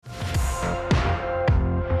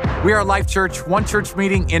We are Life Church, one church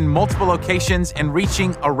meeting in multiple locations and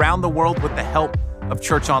reaching around the world with the help of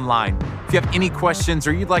Church Online. If you have any questions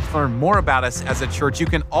or you'd like to learn more about us as a church, you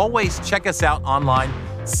can always check us out online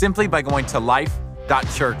simply by going to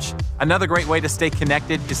life.church. Another great way to stay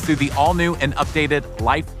connected is through the all-new and updated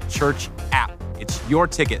Life Church app. It's your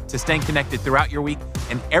ticket to staying connected throughout your week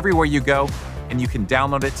and everywhere you go, and you can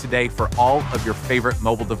download it today for all of your favorite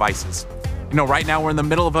mobile devices. You know, right now we're in the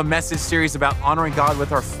middle of a message series about honoring God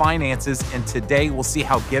with our finances, and today we'll see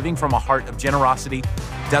how giving from a heart of generosity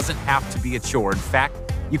doesn't have to be a chore. In fact,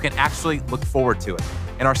 you can actually look forward to it.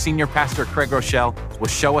 And our senior pastor, Craig Rochelle, will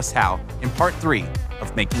show us how in part 3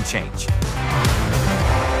 of Making Change.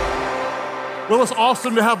 Well, it's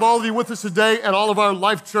awesome to have all of you with us today at all of our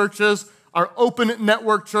Life churches, our open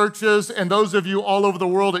network churches, and those of you all over the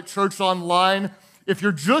world at Church Online. If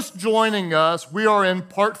you're just joining us, we are in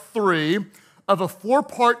part 3 of a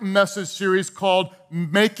 4-part message series called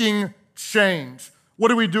Making Change. What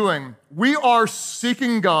are we doing? We are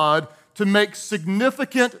seeking God to make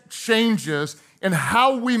significant changes in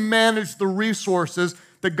how we manage the resources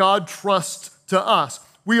that God trusts to us.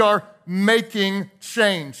 We are making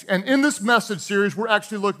change. And in this message series, we're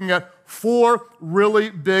actually looking at 4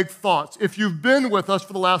 really big thoughts. If you've been with us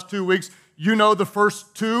for the last 2 weeks, you know the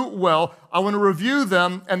first 2 well. I want to review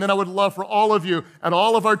them, and then I would love for all of you at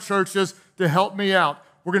all of our churches to help me out.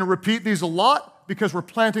 We're going to repeat these a lot because we're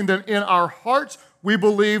planting them in our hearts. We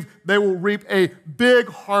believe they will reap a big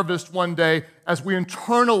harvest one day as we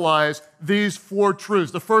internalize these 4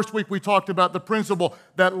 truths. The first week we talked about the principle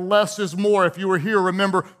that less is more. If you were here,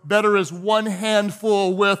 remember, better is 1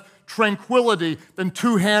 handful with tranquility than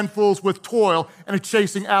 2 handfuls with toil and a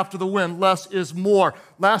chasing after the wind. Less is more.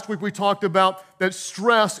 Last week we talked about that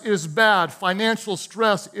stress is bad. Financial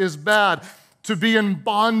stress is bad. To be in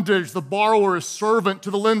bondage, the borrower is servant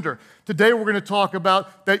to the lender. Today we're going to talk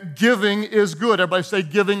about that giving is good. Everybody say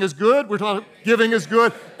giving is good. We're talking giving is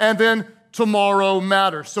good. And then tomorrow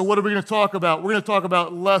matters. So what are we going to talk about? We're going to talk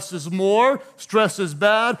about less is more, stress is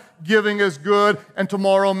bad, giving is good, and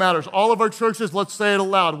tomorrow matters. All of our churches, let's say it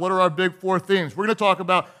aloud. What are our big 4 themes? We're going to talk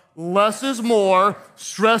about less is more,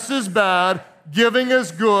 stress is bad, giving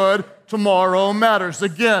is good, tomorrow matters.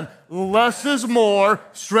 Again, less is more,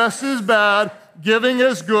 stress is bad, giving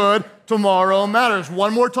is good, tomorrow matters.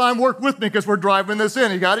 One more time, work with me because we're driving this in.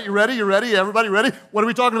 You got it? You ready? You ready? Everybody ready? What are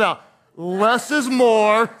we talking about? Less is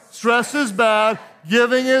more, stress is bad,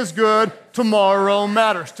 giving is good, tomorrow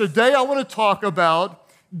matters. Today I want to talk about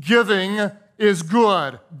giving is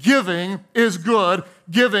good. Giving is good.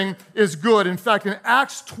 Giving is good. In fact, in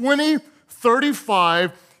Acts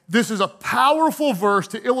 20:35, this is a powerful verse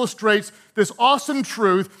to illustrate this awesome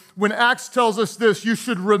truth when Acts tells us this: you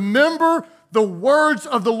should remember the words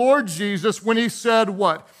of the Lord Jesus when he said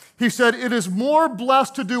what? He said, it is more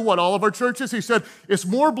blessed to do what? All of our churches? He said, it's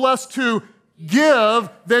more blessed to give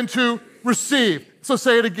than to receive. So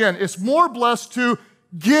say it again. It's more blessed to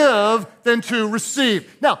give than to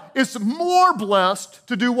receive. Now, it's more blessed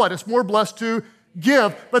to do what? It's more blessed to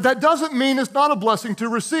give, but that doesn't mean it's not a blessing to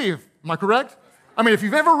receive. Am I correct? I mean, if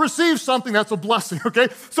you've ever received something, that's a blessing, okay?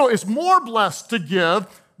 So it's more blessed to give,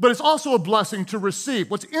 but it's also a blessing to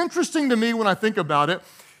receive. What's interesting to me when I think about it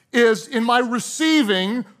is in my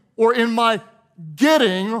receiving or in my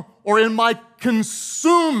getting or in my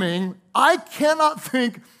consuming, I cannot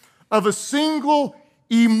think of a single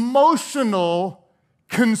emotional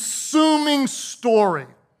consuming story.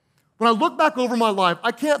 When I look back over my life,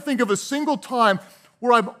 I can't think of a single time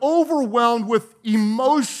where I'm overwhelmed with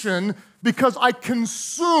emotion because I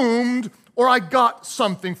consumed or I got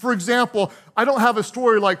something. For example, I don't have a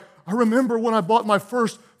story like, I remember when I bought my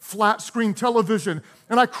first flat screen television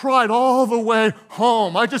and I cried all the way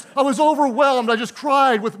home. I was overwhelmed. I just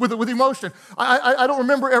cried with emotion. I don't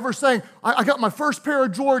remember ever saying, I got my first pair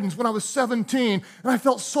of Jordans when I was 17 and I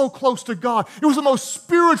felt so close to God. It was the most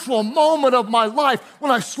spiritual moment of my life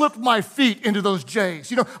when I slipped my feet into those J's.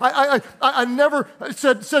 You know, I never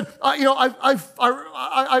said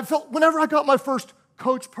I felt whenever I got my first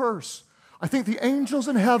Coach purse, I think the angels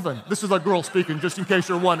in heaven, this is a girl speaking, just in case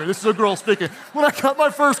you're wondering, this is a girl speaking. When I got my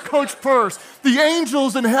first Coach purse, the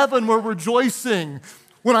angels in heaven were rejoicing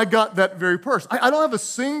when I got that very purse. I don't have a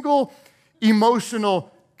single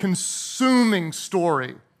emotional consuming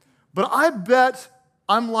story, but I bet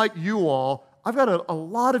I'm like you all, I've got a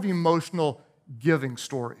lot of emotional giving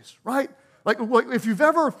stories, right? Like if you've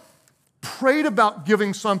ever prayed about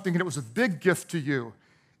giving something and it was a big gift to you,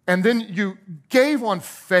 and then you gave on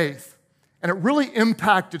faith, and it really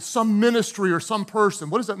impacted some ministry or some person,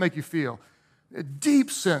 what does that make you feel? A deep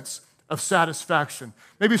sense of satisfaction.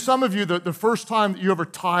 Maybe some of you, the first time that you ever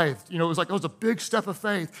tithed, it was a big step of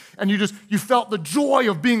faith, and you felt the joy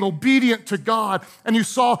of being obedient to God, and you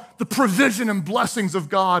saw the provision and blessings of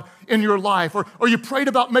God in your life, or you prayed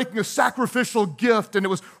about making a sacrificial gift, and it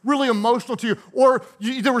was really emotional to you, or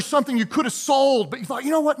there was something you could have sold, but you thought,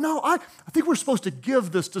 you know what, no, I think we're supposed to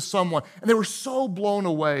give this to someone, and they were so blown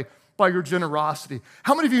away by your generosity.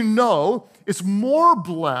 How many of you know it's more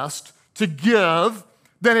blessed to give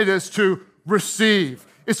than it is to receive?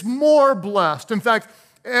 It's more blessed. In fact,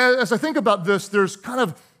 as I think about this, there's kind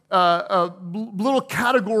of a little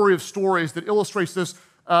category of stories that illustrates this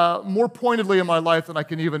more pointedly in my life than I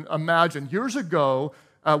can even imagine. Years ago,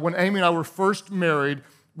 when Amy and I were first married,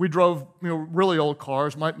 we drove really old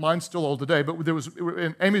cars. Mine's still old today, but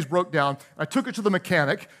Amy's broke down. I took it to the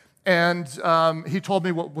mechanic, and he told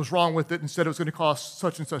me what was wrong with it and said it was going to cost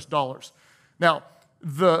such and such dollars. Now,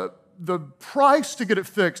 the price to get it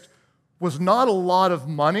fixed was not a lot of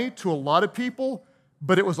money to a lot of people,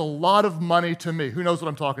 but it was a lot of money to me. Who knows what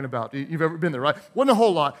I'm talking about? You've ever been there, right? Wasn't a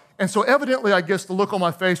whole lot. And so evidently, I guess the look on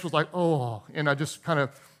my face was like, oh, and I just kind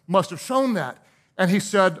of must have shown that. And he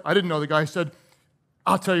said, I didn't know the guy, he said,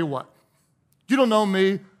 I'll tell you what, you don't know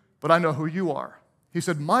me, but I know who you are. He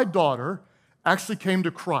said, my daughter actually came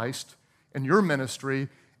to Christ in your ministry,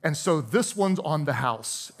 and so this one's on the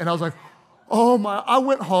house. And I was like, oh my, I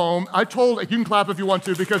went home. I told, you can clap if you want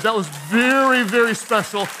to, because that was very, very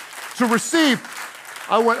special to receive.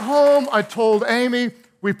 I went home, I told Amy,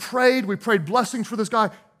 we prayed blessings for this guy.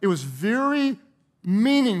 It was very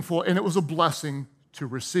meaningful, and it was a blessing to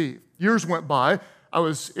receive. Years went by. I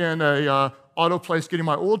was in a auto place getting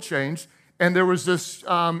my oil changed, and there was this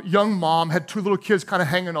young mom, had two little kids kind of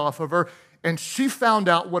hanging off of her, and she found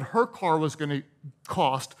out what her car was going to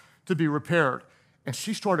cost to be repaired. And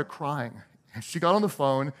she started crying. And she got on the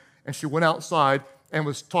phone, and she went outside and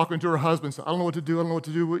was talking to her husband. Said, I don't know what to do. I don't know what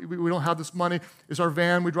to do. We don't have this money. It's our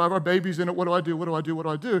van. We drive our babies in it. What do I do? What do I do? What do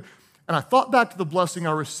I do? And I thought back to the blessing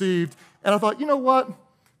I received, and I thought, you know what?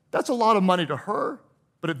 That's a lot of money to her.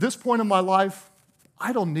 But at this point in my life,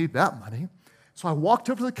 I don't need that money. So I walked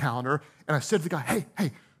up to the counter, and I said to the guy,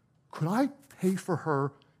 hey, could I pay for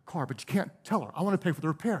her car? But you can't tell her. I want to pay for the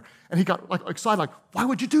repair. And he got excited, why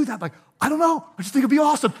would you do that? I don't know. I just think it'd be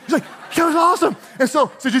awesome. He's like, yeah, it's awesome. And so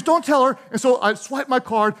he said, just don't tell her. And so I swiped my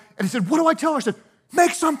card, and he said, what do I tell her? I said,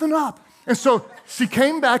 make something up. And so she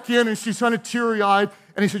came back in, and she's kind of teary-eyed,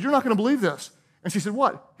 and he said, you're not going to believe this. And she said,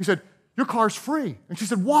 what? He said, your car's free. And she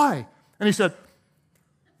said, why? And he said,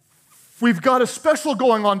 we've got a special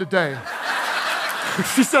going on today.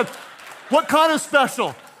 She said, what kind of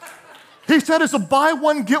special? He said, it's a buy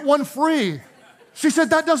one, get one free. She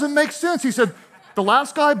said, that doesn't make sense. He said, the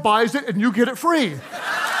last guy buys it and you get it free.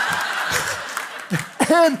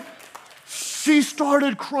 And she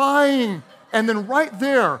started crying. And then right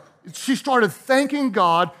there, she started thanking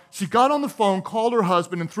God. She got on the phone, called her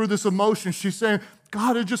husband, and through this emotion, she's saying,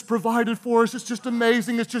 God had just provided for us. It's just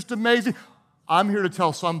amazing. It's just amazing. I'm here to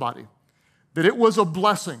tell somebody that it was a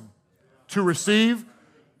blessing to receive,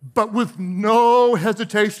 but with no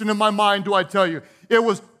hesitation in my mind do I tell you, it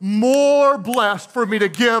was more blessed for me to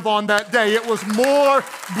give on that day. It was more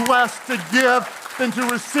blessed to give than to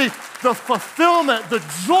receive. The fulfillment, the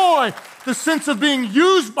joy, the sense of being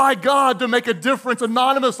used by God to make a difference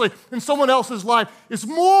anonymously in someone else's life is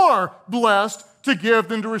more blessed to give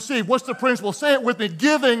than to receive. What's the principle? Say it with me.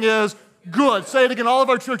 Giving is good. Say it again, all of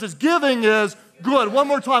our churches. Giving is good. One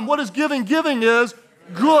more time. What is giving? Giving is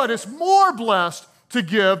good. It's more blessed to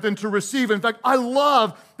give than to receive. In fact, I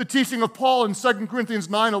love the teaching of Paul in 2 Corinthians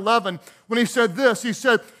 9:11 when he said this. He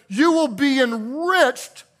said, you will be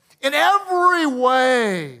enriched in every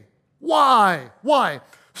way. Why? Why?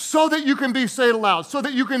 So that you can be, say it aloud, so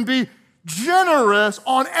that you can be generous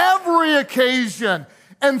on every occasion.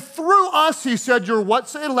 And through us, he said, your what?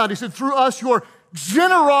 Say it aloud. He said, through us, your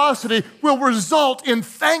generosity will result in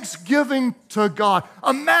thanksgiving to God.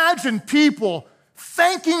 Imagine people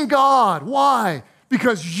thanking God. Why?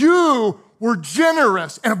 Because you were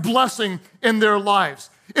generous and a blessing in their lives.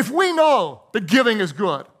 If we know that giving is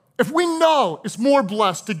good, if we know it's more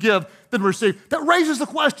blessed to give than receive, that raises the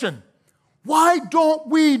question, why don't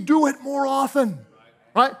we do it more often?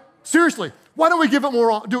 Right? Seriously, why don't we do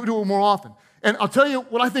it more often? And I'll tell you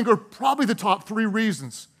what I think are probably the top 3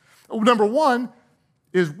 reasons. Number 1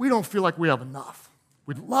 is we don't feel like we have enough.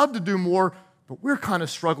 We'd love to do more, but we're kind of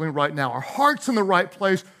struggling right now. Our heart's in the right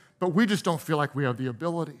place, but we just don't feel like we have the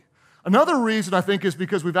ability. Another reason, I think, is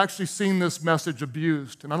because we've actually seen this message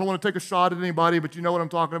abused. And I don't want to take a shot at anybody, but you know what I'm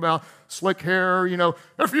talking about. Slick hair,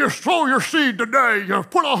 if you sow your seed today, you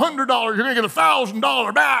put $100, you're going to get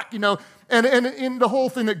 $1,000 back, and the whole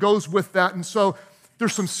thing that goes with that. And so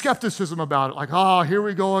there's some skepticism about it, like, here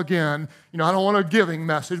we go again. I don't want a giving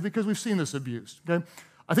message because we've seen this abused, okay?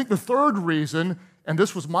 I think the third reason, and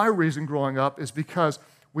this was my reason growing up, is because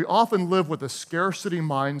we often live with a scarcity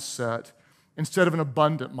mindset instead of an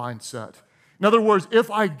abundant mindset. In other words,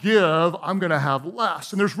 if I give, I'm going to have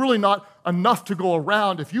less. And there's really not enough to go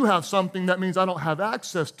around. If you have something, that means I don't have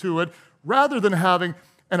access to it, rather than having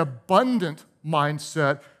an abundant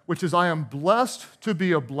mindset, which is I am blessed to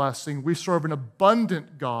be a blessing. We serve an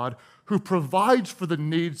abundant God who provides for the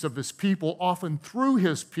needs of his people, often through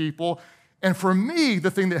his people. And for me,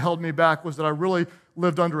 the thing that held me back was that I really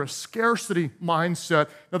lived under a scarcity mindset.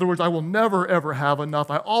 In other words, I will never, ever have enough.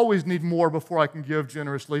 I always need more before I can give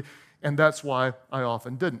generously, and that's why I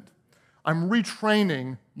often didn't. I'm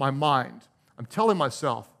retraining my mind. I'm telling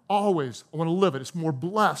myself, always, I want to live it. It's more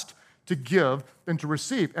blessed to give than to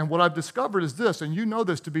receive. And what I've discovered is this, and you know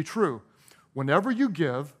this to be true. Whenever you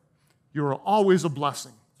give, you are always a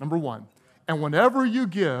blessing, number one. And whenever you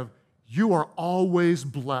give, you are always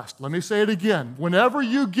blessed. Let me say it again. Whenever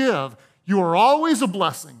you give, you are always a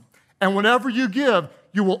blessing. And whenever you give,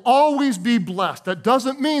 you will always be blessed. That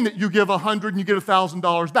doesn't mean that you give $100 and you get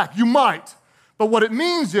 $1,000 back. You might. But what it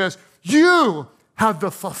means is you have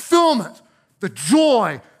the fulfillment, the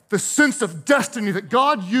joy, the sense of destiny that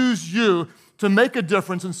God used you to make a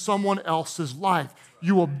difference in someone else's life.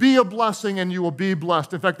 You will be a blessing and you will be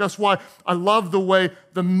blessed. In fact, that's why I love the way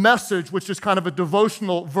the Message, which is kind of a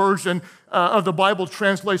devotional version of the Bible,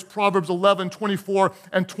 translates Proverbs 11, 24,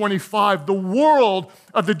 and 25. The world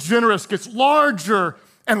of the generous gets larger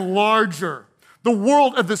and larger. The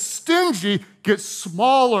world of the stingy gets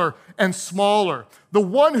smaller and smaller. The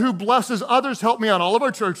one who blesses others, help me out, all of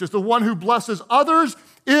our churches, the one who blesses others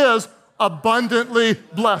is abundantly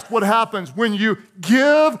blessed. What happens? When you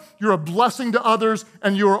give, you're a blessing to others,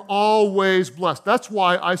 and you're always blessed. That's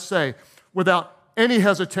why I say, without any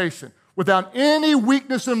hesitation, without any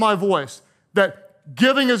weakness in my voice, that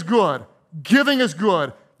giving is good, giving is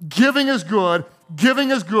good, giving is good,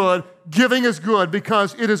 giving is good, giving is good,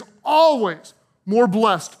 because it is always more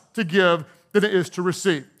blessed to give than it is to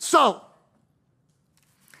receive. So,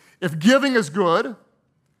 if giving is good,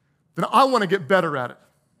 then I want to get better at it.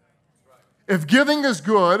 If giving is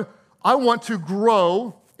good, I want to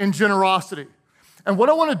grow in generosity. And what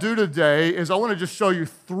I want to do today is I want to just show you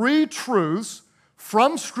 3 truths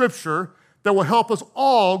from Scripture that will help us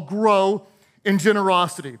all grow in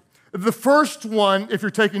generosity. The first one, if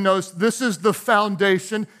you're taking notes, this is the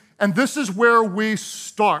foundation, and this is where we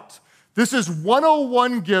start. This is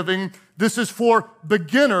 101 giving. This is for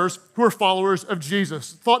beginners who are followers of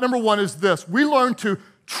Jesus. Thought number 1 is this: we learn to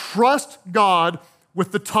trust God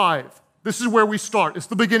with the tithe. This is where we start. It's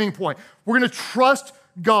the beginning point. We're going to trust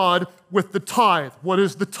God with the tithe. What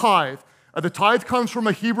is the tithe? The tithe comes from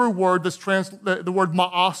a Hebrew word that's the word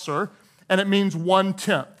ma'aser, and it means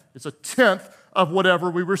 1/10. It's a tenth of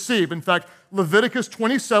whatever we receive. In fact, Leviticus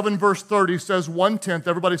 27, verse 30 says 1/10.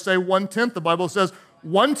 Everybody say 1/10. The Bible says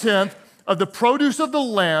 1/10 of the produce of the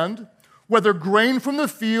land, whether grain from the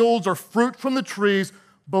fields or fruit from the trees,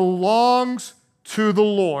 belongs to the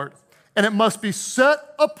Lord, and it must be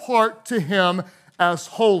set apart to him as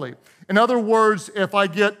holy. In other words, if I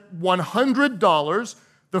get $100,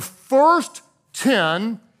 the first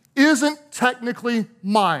 10 isn't technically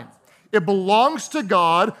mine. It belongs to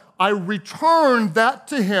God. I return that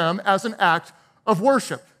to him as an act of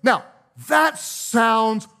worship. Now, that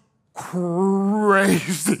sounds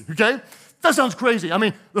crazy, okay? That sounds crazy. I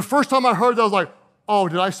mean, the first time I heard that, I was like, oh,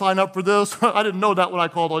 did I sign up for this? I didn't know that when I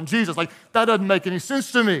called on Jesus. Like, that doesn't make any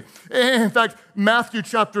sense to me. In fact, Matthew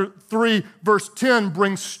chapter 3, verse 10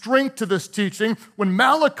 brings strength to this teaching when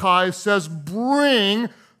Malachi says, bring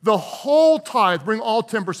the whole tithe, bring all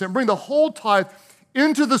 10%, bring the whole tithe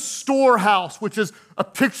into the storehouse, which is a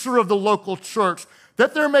picture of the local church,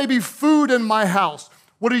 that there may be food in my house.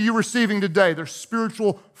 What are you receiving today? There's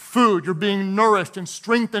spiritual food. You're being nourished and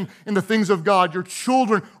strengthened in the things of God. Your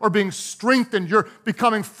children are being strengthened. You're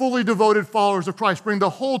becoming fully devoted followers of Christ. Bring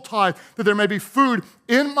the whole tithe that there may be food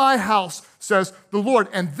in my house, says the Lord.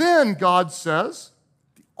 And then God says,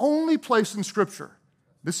 the only place in Scripture,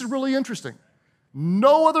 this is really interesting,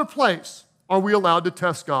 no other place are we allowed to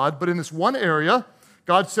test God, but in this one area,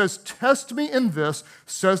 God says, test me in this,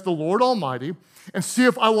 says the Lord Almighty, and see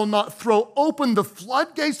if I will not throw open the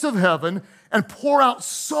floodgates of heaven and pour out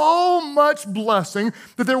so much blessing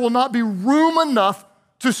that there will not be room enough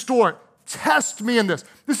to store it. test me in this.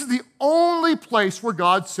 This is the only place where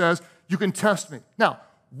God says, you can test me. Now,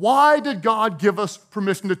 why did God give us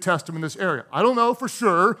permission to test him in this area? I don't know for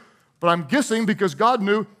sure, but I'm guessing because God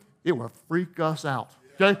knew it would freak us out,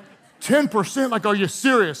 okay? 10%, like, are you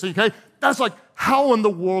serious, okay? That's like, how in the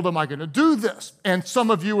world am I going to do this? And some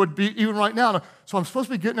of you would be, even right now, so I'm supposed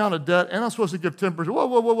to be getting out of debt, and I'm supposed to give 10%.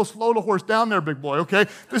 Whoa, slow the horse down there, big boy, okay?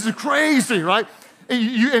 This is crazy, right?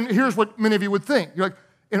 And here's what many of you would think. You're like,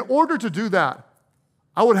 in order to do that,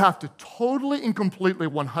 I would have to totally and completely,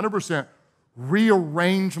 100%,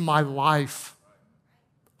 rearrange my life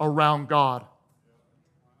around God.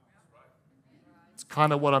 It's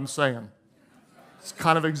kind of what I'm saying. It's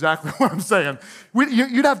kind of exactly what I'm saying.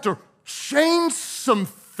 You'd have to change some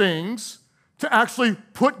things to actually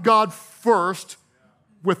put God first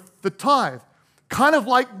with the tithe. Kind of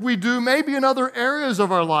like we do maybe in other areas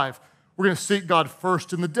of our life. We're going to seek God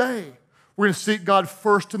first in the day. We're going to seek God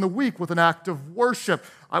first in the week with an act of worship.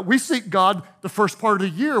 We seek God the first part of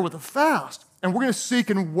the year with a fast. And we're going to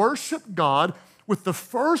seek and worship God with the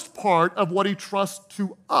first part of what he trusts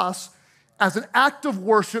to us as an act of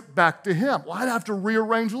worship back to him. Well, I'd have to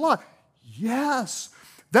rearrange a lot. Yes.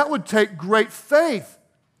 That would take great faith.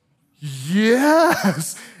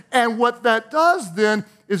 Yes. And what that does then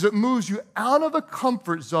is it moves you out of a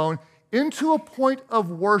comfort zone into a point of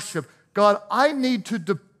worship. God, I need to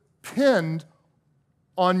depend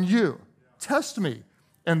on you. Test me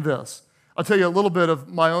in this. I'll tell you a little bit of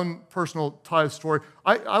my own personal tithe story.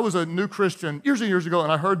 I was a new Christian years and years ago,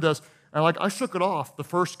 and I heard this, and I shook it off the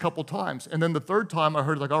first couple times. And then the third time I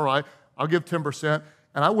heard, like, all right, I'll give 10%.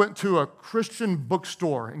 And I went to a Christian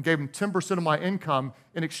bookstore and gave them 10% of my income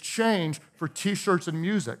in exchange for T-shirts and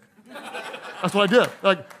music. That's what I did.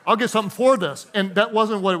 Like, I'll get something for this. And that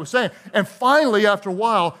wasn't what it was saying. And finally, after a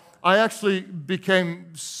while, I actually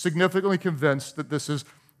became significantly convinced that this is,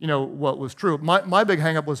 what was true. My big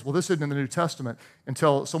hang-up was, well, this isn't in the New Testament,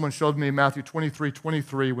 until someone showed me Matthew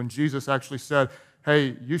 23:23, when Jesus actually said,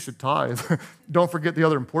 hey, you should tithe. Don't forget the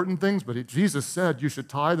other important things, but Jesus said you should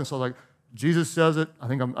tithe. And so I was like, Jesus says it, I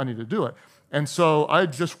think I need to do it. And so I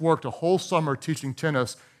had just worked a whole summer teaching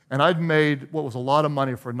tennis, and I'd made what was a lot of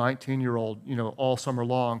money for a 19-year-old, all summer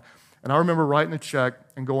long. And I remember writing a check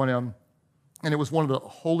and going in, and it was one of the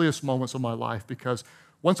holiest moments of my life, because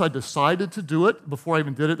once I decided to do it, before I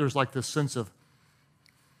even did it, there's like this sense of,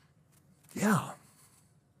 yeah,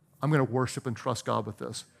 I'm going to worship and trust God with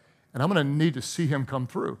this. And I'm going to need to see him come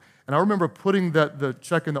through. And I remember putting the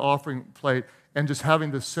check in the offering plate and just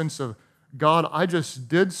having this sense of, God, I just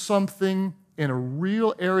did something in a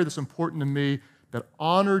real area that's important to me that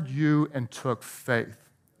honored you and took faith.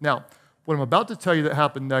 Now, what I'm about to tell you that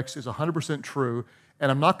happened next is 100% true,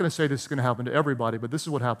 and I'm not going to say this is going to happen to everybody, but this is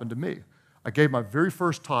what happened to me. I gave my very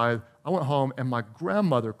first tithe. I went home, and my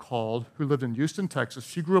grandmother called, who lived in Houston, Texas.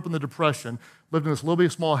 She grew up in the Depression, lived in this little bitty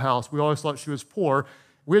small house. We always thought she was poor.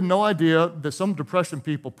 We had no idea that some Depression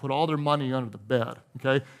people put all their money under the bed,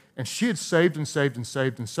 okay? And she had saved and saved and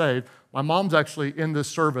saved and saved. My mom's actually in this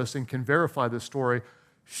service and can verify this story.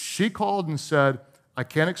 She called and said, I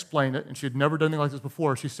can't explain it, and she had never done anything like this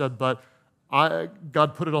before. She said, but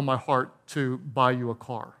God put it on my heart to buy you a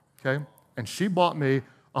car, okay? And she bought me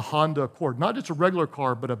a Honda Accord, not just a regular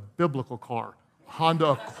car, but a biblical car,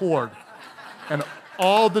 Honda Accord. And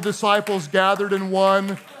all the disciples gathered in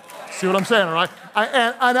one. See what I'm saying, all right?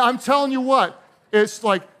 And I'm telling you what, it's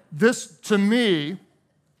like this to me,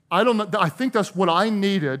 I don't know, I think that's what I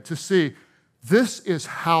needed to see. This is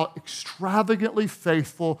how extravagantly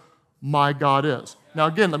faithful my God is. Now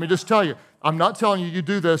again, let me just tell you, I'm not telling you you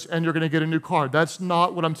do this and you're going to get a new car. That's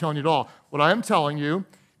not what I'm telling you at all. What I am telling you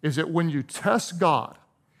is that when you test God,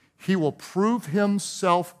 he will prove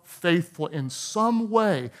himself faithful in some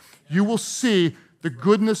way. You will see the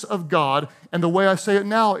goodness of God. And the way I say it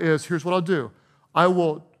now is, here's what I'll do. I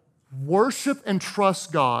will worship and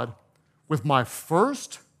trust God with my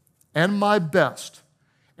first and my best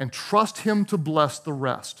and trust him to bless the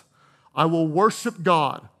rest. I will worship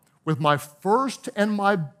God with my first and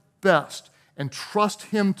my best and trust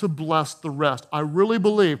him to bless the rest. I really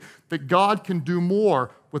believe that God can do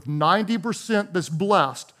more with 90% that's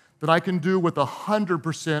blessed than I can do with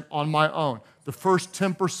 100% on my own. The first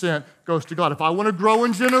 10% goes to God. If I want to grow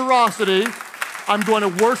in generosity, I'm going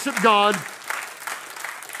to worship God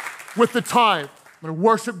with the tithe. I'm going to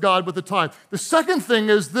worship God with the tithe. The second thing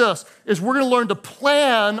is this, is we're going to learn to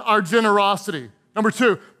plan our generosity. Number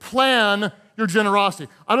 2, plan your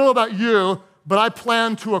generosity. I don't know about you, but I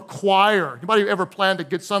plan to acquire. Anybody ever plan to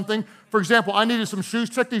get something? For example, I needed some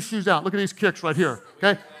shoes. Check these shoes out. Look at these kicks right here,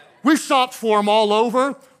 okay? We shopped for them all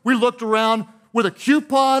over. We looked around. with a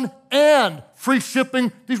coupon and free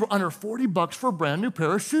shipping. These were under $40 for a brand new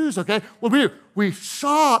pair of shoes, okay? What do? We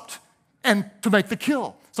shopped and to make the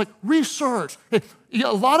kill. It's like research. Hey,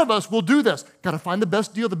 a lot of us will do this. Got to find the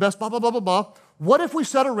best deal, the best blah, blah, blah, blah, blah. What if we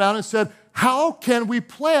sat around and said, how can we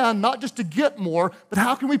plan not just to get more, but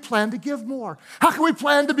how can we plan to give more? How can we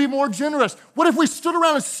plan to be more generous? What if we stood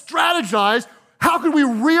around and strategized, how can we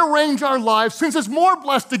rearrange our lives since it's more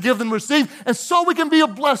blessed to give than receive, and so we can be a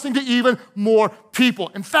blessing to even more people?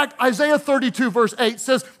 In fact, Isaiah 32 verse 8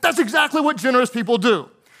 says that's exactly what generous people do.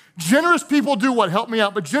 Generous people do what? Help me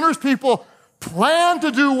out. But generous people plan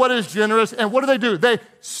to do what is generous, and what do? They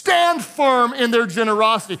stand firm in their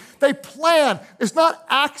generosity. They plan. It's not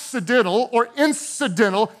accidental or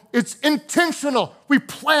incidental, it's intentional. We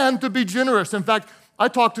plan to be generous. In fact, I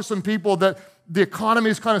talked to some people that the economy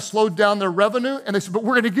has kind of slowed down their revenue, and they said, but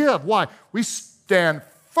we're going to give. Why? We stand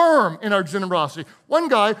firm in our generosity. One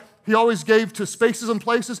guy, he always gave to Spaces and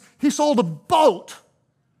Places. He sold a boat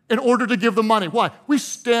in order to give the money. Why? We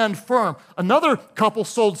stand firm. Another couple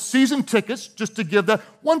sold season tickets just to give that.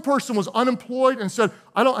 One person was unemployed and said,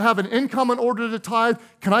 I don't have an income in order to tithe.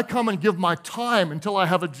 Can I come and give my time until I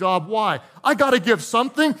have a job? Why? I got to give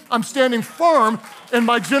something. I'm standing firm in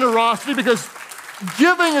my generosity because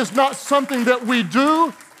giving is not something that we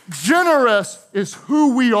do. Generous is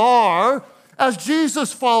who we are as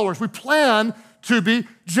Jesus followers. We plan to be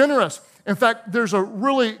generous. In fact, there's a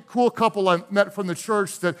really cool couple I met from the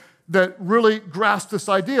church that really grasped this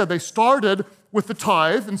idea. They started with the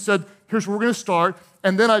tithe and said, here's where we're going to start.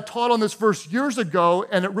 And then I taught on this verse years ago,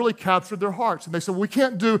 and it really captured their hearts. And they said, well, we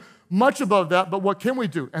can't do much above that, but what can we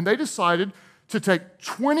do? And they decided to take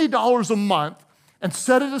 $20 a month and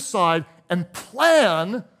set it aside and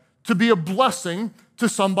plan to be a blessing to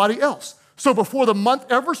somebody else. So before the month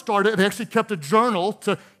ever started, they actually kept a journal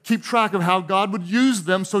to keep track of how God would use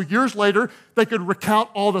them. So years later, they could recount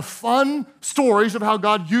all the fun stories of how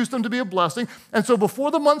God used them to be a blessing. And so before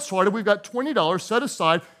the month started, we've got $20 set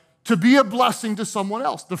aside to be a blessing to someone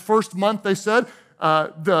else. The first month, they said,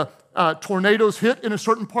 the tornadoes hit in a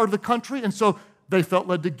certain part of the country, and so they felt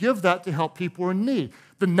led to give that to help people in need.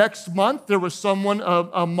 The next month, there was someone,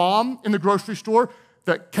 a mom in the grocery store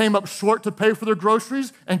that came up short to pay for their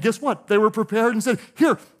groceries, and guess what? They were prepared and said,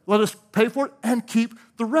 here, let us pay for it and keep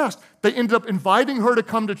the rest. They ended up inviting her to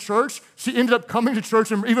come to church. She ended up coming to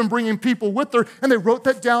church and even bringing people with her, and they wrote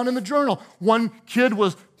that down in the journal. One kid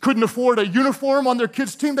couldn't afford a uniform on their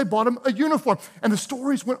kids' team. They bought him a uniform, and the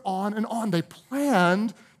stories went on and on. They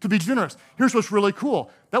planned to be generous. Here's what's really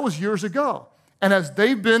cool. That was years ago. And as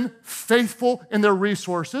they've been faithful in their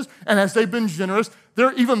resources, and as they've been generous,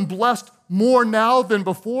 they're even blessed more now than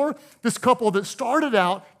before. This couple that started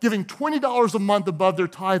out giving $20 a month above their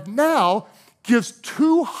tithe now gives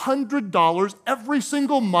 $200 every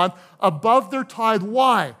single month above their tithe.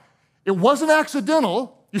 Why? It wasn't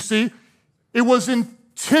accidental, you see. It was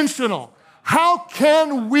intentional. How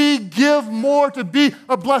can we give more to be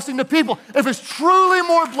a blessing to people? If it's truly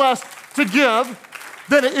more blessed to give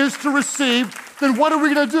than it is to receive, then what are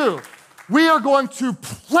we going to do? We are going to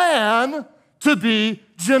plan to be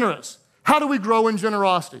generous. How do we grow in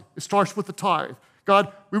generosity? It starts with the tithe.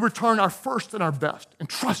 God, we return our first and our best and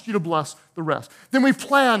trust you to bless the rest. Then we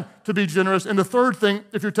plan to be generous. And the third thing,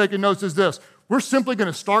 if you're taking notes, is this. We're simply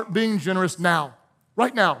going to start being generous now,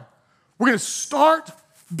 right now. We're going to start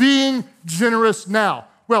being generous now.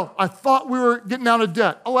 Well, I thought we were getting out of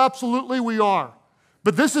debt. Oh, absolutely we are.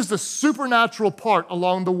 But this is the supernatural part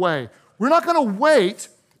along the way. We're not going to wait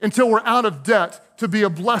until we're out of debt to be a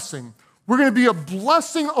blessing. We're going to be a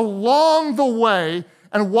blessing along the way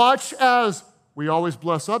and watch as we always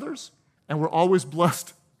bless others and we're always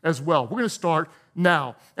blessed as well. We're going to start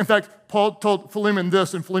now. In fact, Paul told Philemon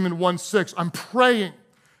this in Philemon 1:6, I'm praying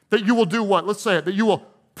that you will do what? Let's say it, that you will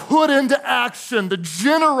put into action the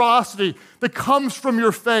generosity that comes from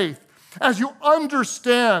your faith as you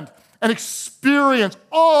understand and experience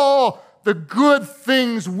all the good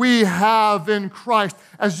things we have in Christ.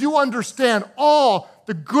 As you understand all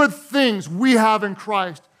the good things we have in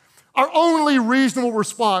Christ, our only reasonable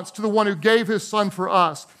response to the one who gave his son for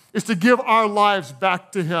us is to give our lives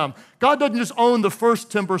back to him. God doesn't just own the first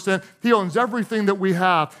 10%, he owns everything that we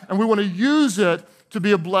have, and we want to use it to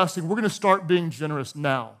be a blessing. We're going to start being generous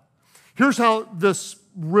now. Here's how this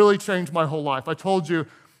really changed my whole life. I told you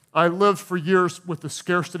I lived for years with the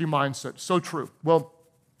scarcity mindset. So true. Well,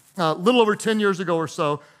 a little over 10 years ago or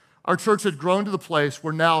so, our church had grown to the place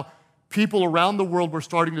where now people around the world were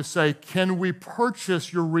starting to say, can we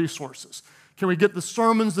purchase your resources? Can we get the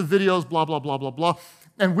sermons, the videos, blah, blah, blah, blah, blah.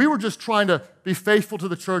 And we were just trying to be faithful to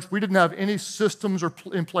the church. We didn't have any systems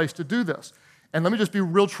in place to do this. And let me just be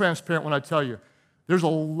real transparent when I tell you, there's a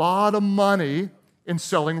lot of money in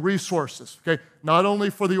selling resources, okay? Not only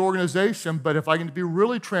for the organization, but if I can be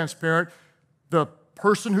really transparent, the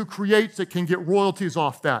person who creates it can get royalties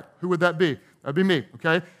off that. Who would that be? That'd be me,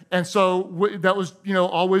 okay? And so that was,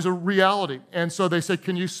 always a reality. And so they said,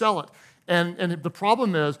 can you sell it? And the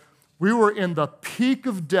problem is, we were in the peak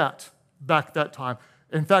of debt back that time.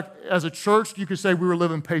 In fact, as a church, you could say we were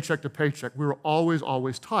living paycheck to paycheck. We were always,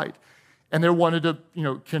 always tight. And they wanted to,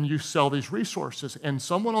 can you sell these resources? And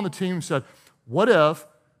someone on the team said, what if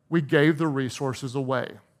we gave the resources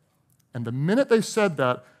away? And the minute they said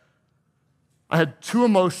that, I had two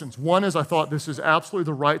emotions. One is I thought this is absolutely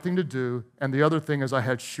the right thing to do, and the other thing is I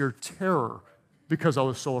had sheer terror because I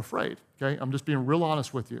was so afraid, okay? I'm just being real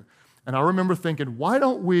honest with you. And I remember thinking, why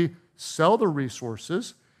don't we sell the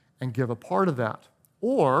resources and give a part of that?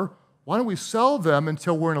 Or why don't we sell them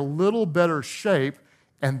until we're in a little better shape,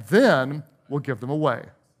 and then we'll give them away?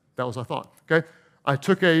 That was our thought, okay? I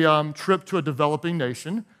took a trip to a developing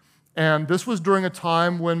nation, and this was during a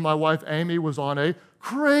time when my wife Amy was on a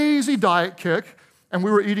crazy diet kick, and we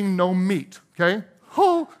were eating no meat, okay?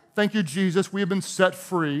 Oh, thank you, Jesus. We have been set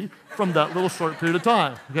free from that little short period of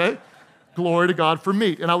time, okay? Glory to God for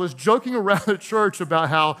meat. And I was joking around at church about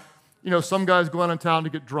how, some guys go out of town to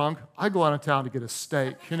get drunk. I go out of town to get a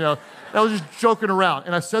steak, I was just joking around.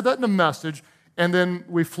 And I said that in a message, and then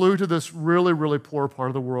we flew to this really, really poor part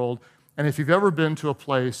of the world. And if you've ever been to a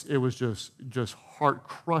place, it was just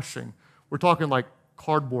heart-crushing. We're talking like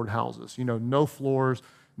cardboard houses, no floors,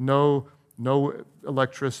 no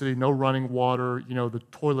electricity, no running water, the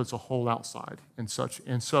toilet's a hole outside and such.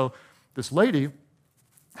 And so this lady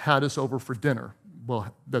had us over for dinner.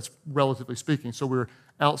 Well, that's relatively speaking. So we were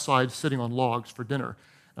outside sitting on logs for dinner.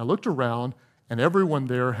 And I looked around, and everyone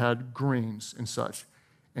there had greens and such.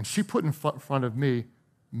 And she put in front of me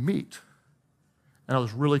meat. And I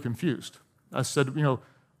was really confused. I said,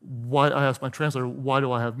 why? I asked my translator, why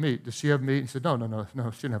do I have meat? Does she have meat? He said, no,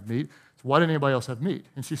 she didn't have meat. So why didn't anybody else have meat?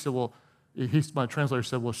 And she said, my translator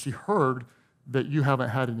said, she heard that you haven't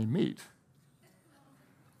had any meat.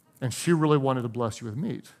 And she really wanted to bless you with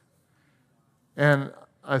meat. And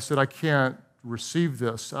I said, I can't receive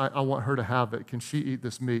this. I want her to have it. Can she eat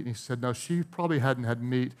this meat? And he said, no, she probably hadn't had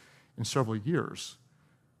meat in several years.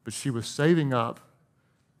 But she was saving up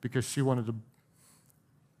because she wanted to.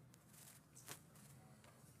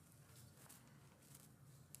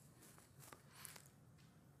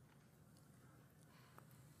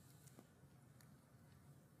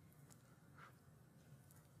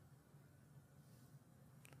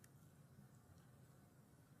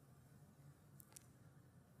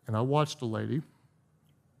 And I watched a lady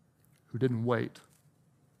who didn't wait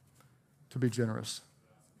to be generous.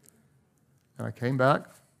 And I came back,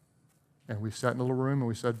 and we sat in a little room, and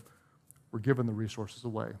we said, we're giving the resources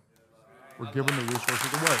away. We're giving the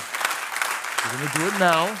resources away. We're going to do it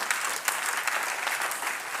now.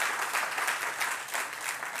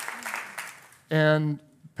 And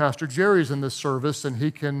Pastor Jerry's in this service, and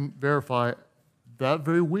he can verify that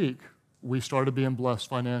very week, we started being blessed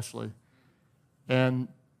financially. And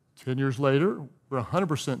 10 years later, we're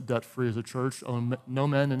 100% debt-free as a church, owe no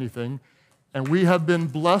man anything. And we have been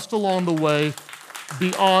blessed along the way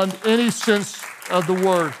beyond any sense of the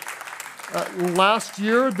word. Last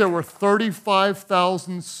year, there were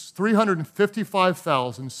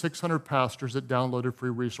 355,600 pastors that downloaded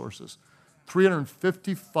free resources.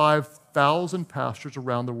 355,000 pastors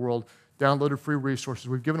around the world downloaded free resources.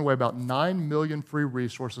 We've given away about 9 million free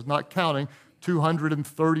resources, not counting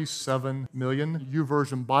 237 million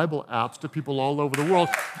YouVersion Bible apps to people all over the world.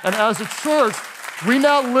 And as a church, we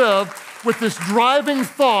now live with this driving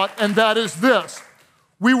thought, and that is this: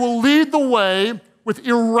 we will lead the way with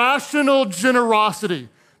irrational generosity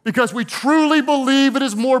because we truly believe it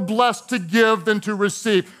is more blessed to give than to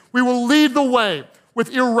receive. We will lead the way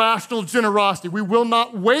with irrational generosity. We will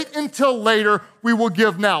not wait until later. We will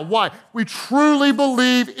give now. Why? We truly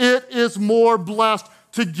believe it is more blessed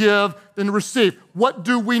to give than to receive. What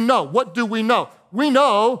do we know? What do we know? We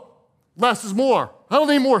know less is more. I don't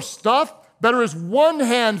need more stuff. Better is one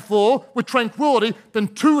handful with tranquility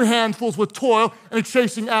than 2 handfuls with toil and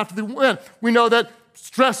chasing after the wind. We know that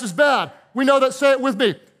stress is bad. We know that, say it with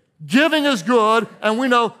me, giving is good, and we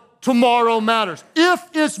know tomorrow matters. If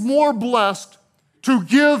it's more blessed to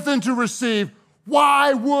give than to receive,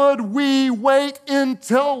 why would we wait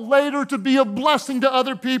until later to be a blessing to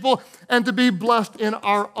other people and to be blessed in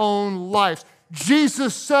our own lives?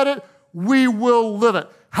 Jesus said it, we will live it.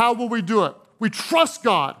 How will we do it? We trust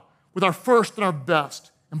God with our first and our best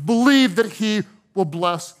and believe that He will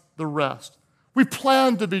bless the rest. We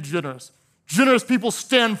plan to be generous. Generous people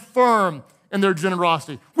stand firm in their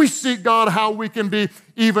generosity. We seek God how we can be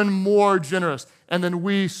even more generous. And then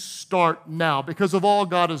we start now. Because of all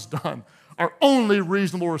God has done, our only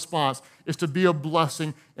reasonable response is to be a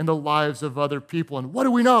blessing in the lives of other people. And what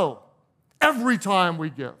do we know? Every time we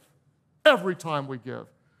give,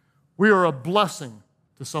 we are a blessing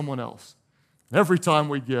to someone else. And every time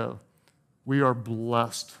we give, we are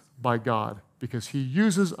blessed by God because He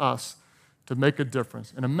uses us to make a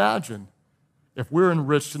difference. And imagine if we're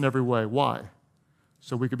enriched in every way. Why?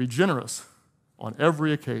 So we could be generous on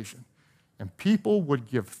every occasion. And people would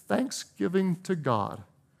give thanksgiving to God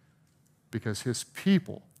because His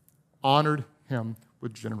people honored Him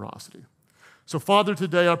with generosity. So, Father,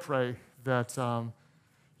 today I pray that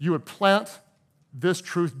you would plant this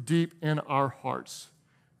truth deep in our hearts,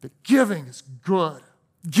 that giving is good.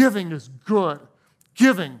 Giving is good.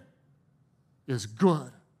 Giving is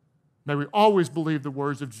good. May we always believe the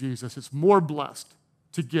words of Jesus. It's more blessed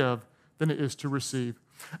to give than it is to receive.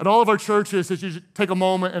 At all of our churches, as you take a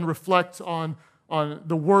moment and reflect on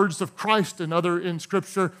the words of Christ and other in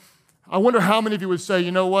Scripture, I wonder how many of you would say,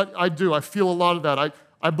 you know what, I do. I feel a lot of that.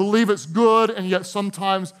 I believe it's good, and yet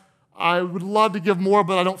sometimes I would love to give more,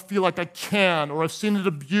 but I don't feel like I can, or I've seen it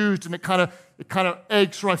abused and it kind of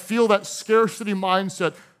aches, or I feel that scarcity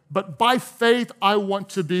mindset. But by faith, I want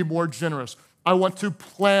to be more generous. I want to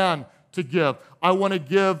plan to give. I want to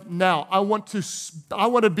give now. I want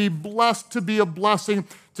to be blessed to be a blessing,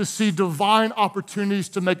 to see divine opportunities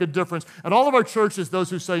to make a difference. And all of our churches, those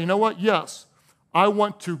who say, you know what, yes, I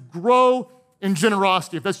want to grow in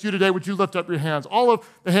generosity. If that's you today, would you lift up your hands? All of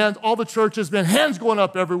the hands, all the churches, man, hands going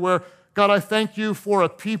up everywhere. God, I thank you for a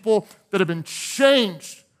people that have been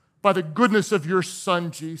changed by the goodness of your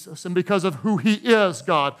Son, Jesus. And because of who He is,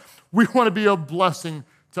 God, we want to be a blessing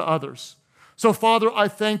to others. So, Father, I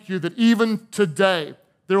thank you that even today,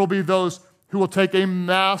 there will be those who will take a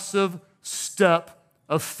massive step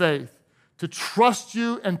of faith to trust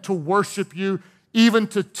you and to worship you, even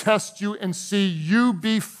to test you and see you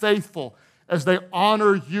be faithful as they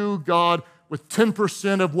honor you, God, with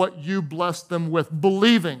 10% of what you bless them with,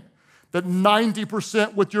 believing that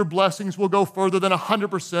 90% with your blessings will go further than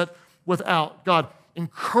 100% without. God,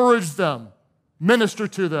 encourage them, minister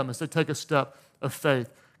to them as they take a step of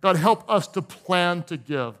faith. God, help us to plan to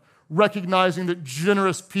give, recognizing that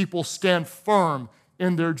generous people stand firm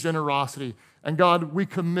in their generosity. And God, we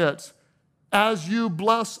commit, as you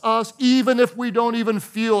bless us, even if we don't even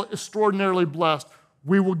feel extraordinarily blessed,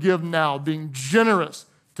 we will give now, being generous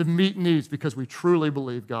to meet needs because we truly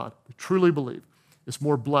believe, God, we truly believe it's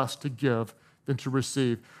more blessed to give than to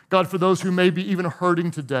receive. God, for those who may be even hurting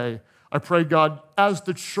today, I pray, God, as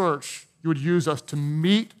the church, you would use us to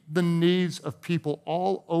meet the needs of people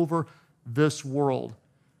all over this world,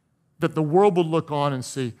 that the world would look on and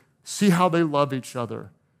see how they love each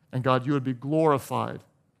other. And God, you would be glorified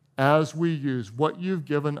as we use what you've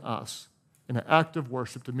given us in an act of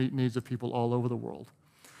worship to meet needs of people all over the world.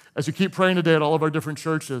 As you keep praying today at all of our different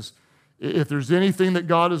churches, if there's anything that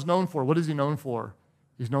God is known for, what is He known for?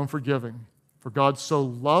 He's known for giving. For God so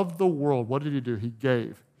loved the world, what did He do? He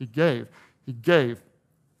gave. He gave. He gave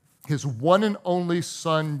His one and only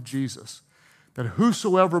Son, Jesus, that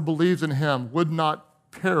whosoever believes in Him would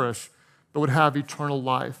not perish, but would have eternal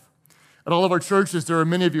life. At all of our churches, there are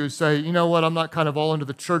many of you who say, you know what, I'm not kind of all into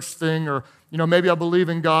the church thing, or, maybe I believe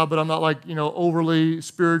in God, but I'm not overly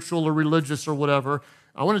spiritual or religious or whatever.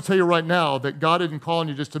 I want to tell you right now that God isn't calling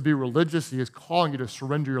you just to be religious. He is calling you to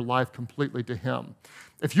surrender your life completely to Him.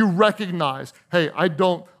 If you recognize, hey, I'm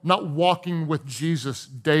not walking with Jesus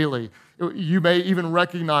daily, you may even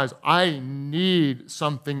recognize, I need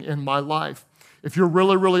something in my life. If you're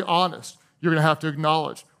really, really honest, you're going to have to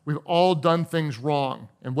acknowledge, we've all done things wrong.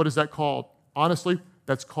 And what is that called? Honestly,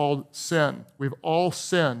 that's called sin. We've all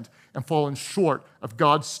sinned and fallen short of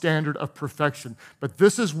God's standard of perfection. But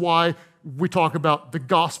this is why we talk about the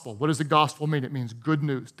gospel. What does the gospel mean? It means good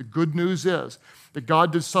news. The good news is that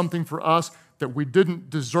God did something for us that we didn't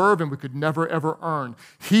deserve and we could never, ever earn.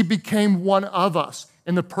 He became one of us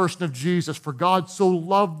in the person of Jesus. For God so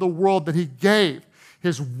loved the world that He gave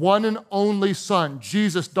His one and only Son.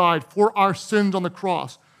 Jesus died for our sins on the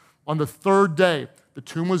cross. On the third day, the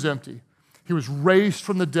tomb was empty. He was raised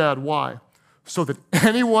from the dead. Why? So that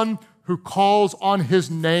anyone who calls on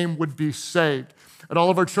His name would be saved. At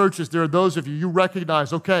all of our churches, there are those of you, you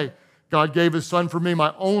recognize, okay, God gave His Son for me.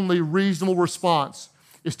 My only reasonable response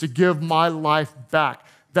is to give my life back.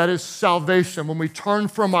 That is salvation. When we turn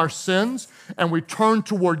from our sins and we turn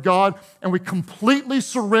toward God and we completely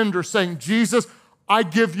surrender, saying, Jesus, I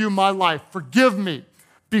give you my life. Forgive me.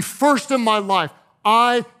 Be first in my life.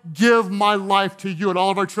 I give my life to you. At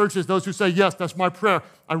all of our churches, those who say, yes, that's my prayer.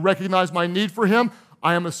 I recognize my need for him.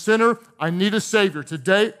 I am a sinner. I need a Savior.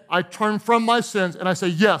 Today, I turn from my sins and I say,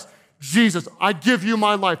 yes, Jesus, I give you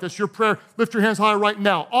my life. That's your prayer. Lift your hands high right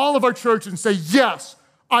now. All of our churches and say, yes,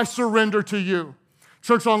 I surrender to you.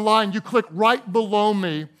 Church Online, you click right below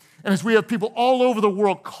me. And as we have people all over the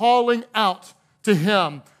world calling out to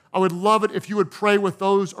him, I would love it if you would pray with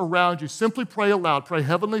those around you. Simply pray aloud. Pray,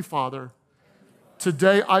 Heavenly Father,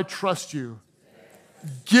 today I trust you,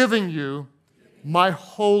 giving you my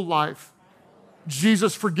whole life.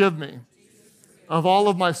 Jesus, forgive me of all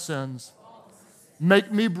of my sins.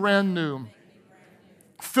 Make me brand new.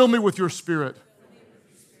 Fill me with your Spirit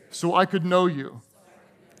so I could know you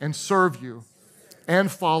and serve you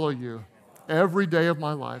and follow you every day of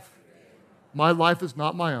my life. My life is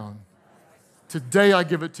not my own. Today I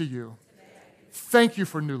give it to you. Thank you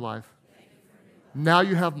for new life. Now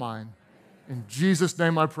you have mine. In Jesus'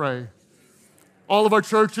 name I pray. All of our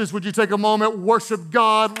churches, would you take a moment, worship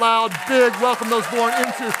God loud, big, welcome those born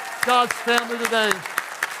into God's family today.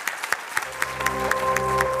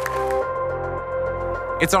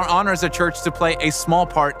 It's our honor as a church to play a small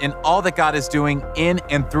part in all that God is doing in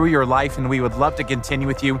and through your life, and we would love to continue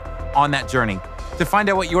with you on that journey. To find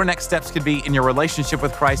out what your next steps could be in your relationship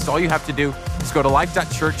with Christ, all you have to do is go to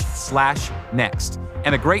life.church/next.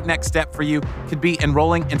 And a great next step for you could be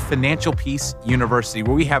enrolling in Financial Peace University,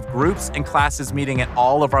 where we have groups and classes meeting at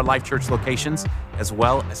all of our Life Church locations, as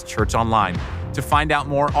well as Church Online. To find out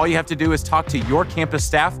more, all you have to do is talk to your campus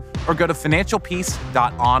staff or go to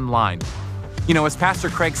financialpeace.online. You know, as Pastor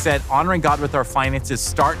Craig said, honoring God with our finances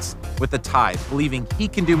starts with the tithe, believing he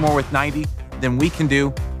can do more with 90 than we can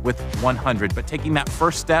do with 100. But taking that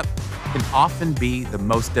first step can often be the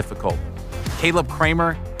most difficult. Caleb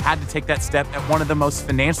Kramer had to take that step at one of the most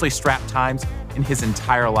financially strapped times in his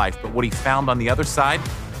entire life. But what he found on the other side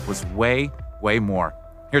was way, way more.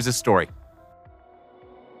 Here's his story.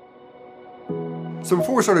 So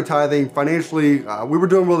before we started tithing, financially, we were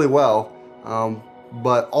doing really well.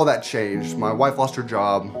 But all that changed. My wife lost her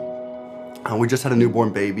job. We just had a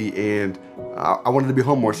newborn baby, and I wanted to be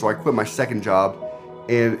home more, so I quit my second job.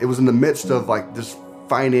 And it was in the midst of like this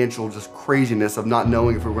financial just craziness of not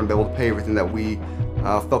knowing if we were going to be able to pay everything that we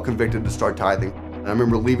felt convicted to start tithing. And I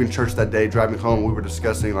remember leaving church that day, driving home, we were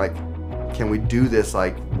discussing like, can we do this?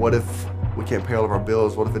 Like, what if we can't pay all of our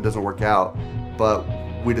bills? What if it doesn't work out? But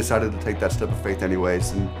we decided to take that step of faith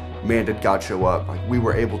anyways, and man, did God show up. Like, we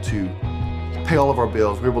were able to pay all of our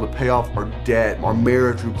bills. We were able to pay off our debt. Our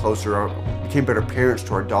marriage grew closer. We became better parents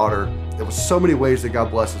to our daughter. There was so many ways that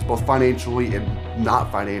God blessed us, both financially and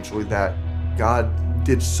not financially, that God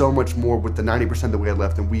did so much more with the 90% that we had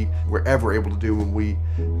left than we were ever able to do when we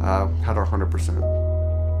had our 100%.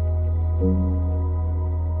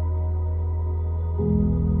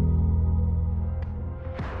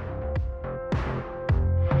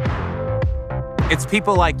 It's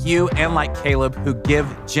people like you and like Caleb who give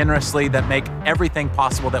generously that make everything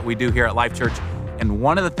possible that we do here at Life Church. And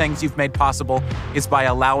one of the things you've made possible is by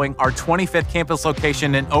allowing our 25th campus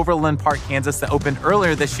location in Overland Park, Kansas, that opened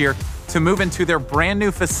earlier this year, to move into their brand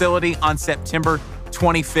new facility on September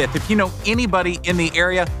 25th. If you know anybody in the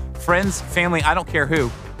area, friends, family, I don't care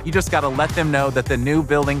who, you just got to let them know that the new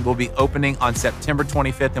building will be opening on September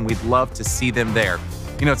 25th, and we'd love to see them there.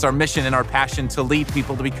 You know, it's our mission and our passion to lead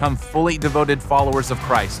people to become fully devoted followers of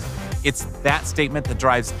Christ. It's that statement that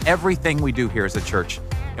drives everything we do here as a church.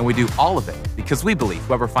 And we do all of it because we believe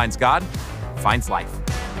whoever finds God finds life.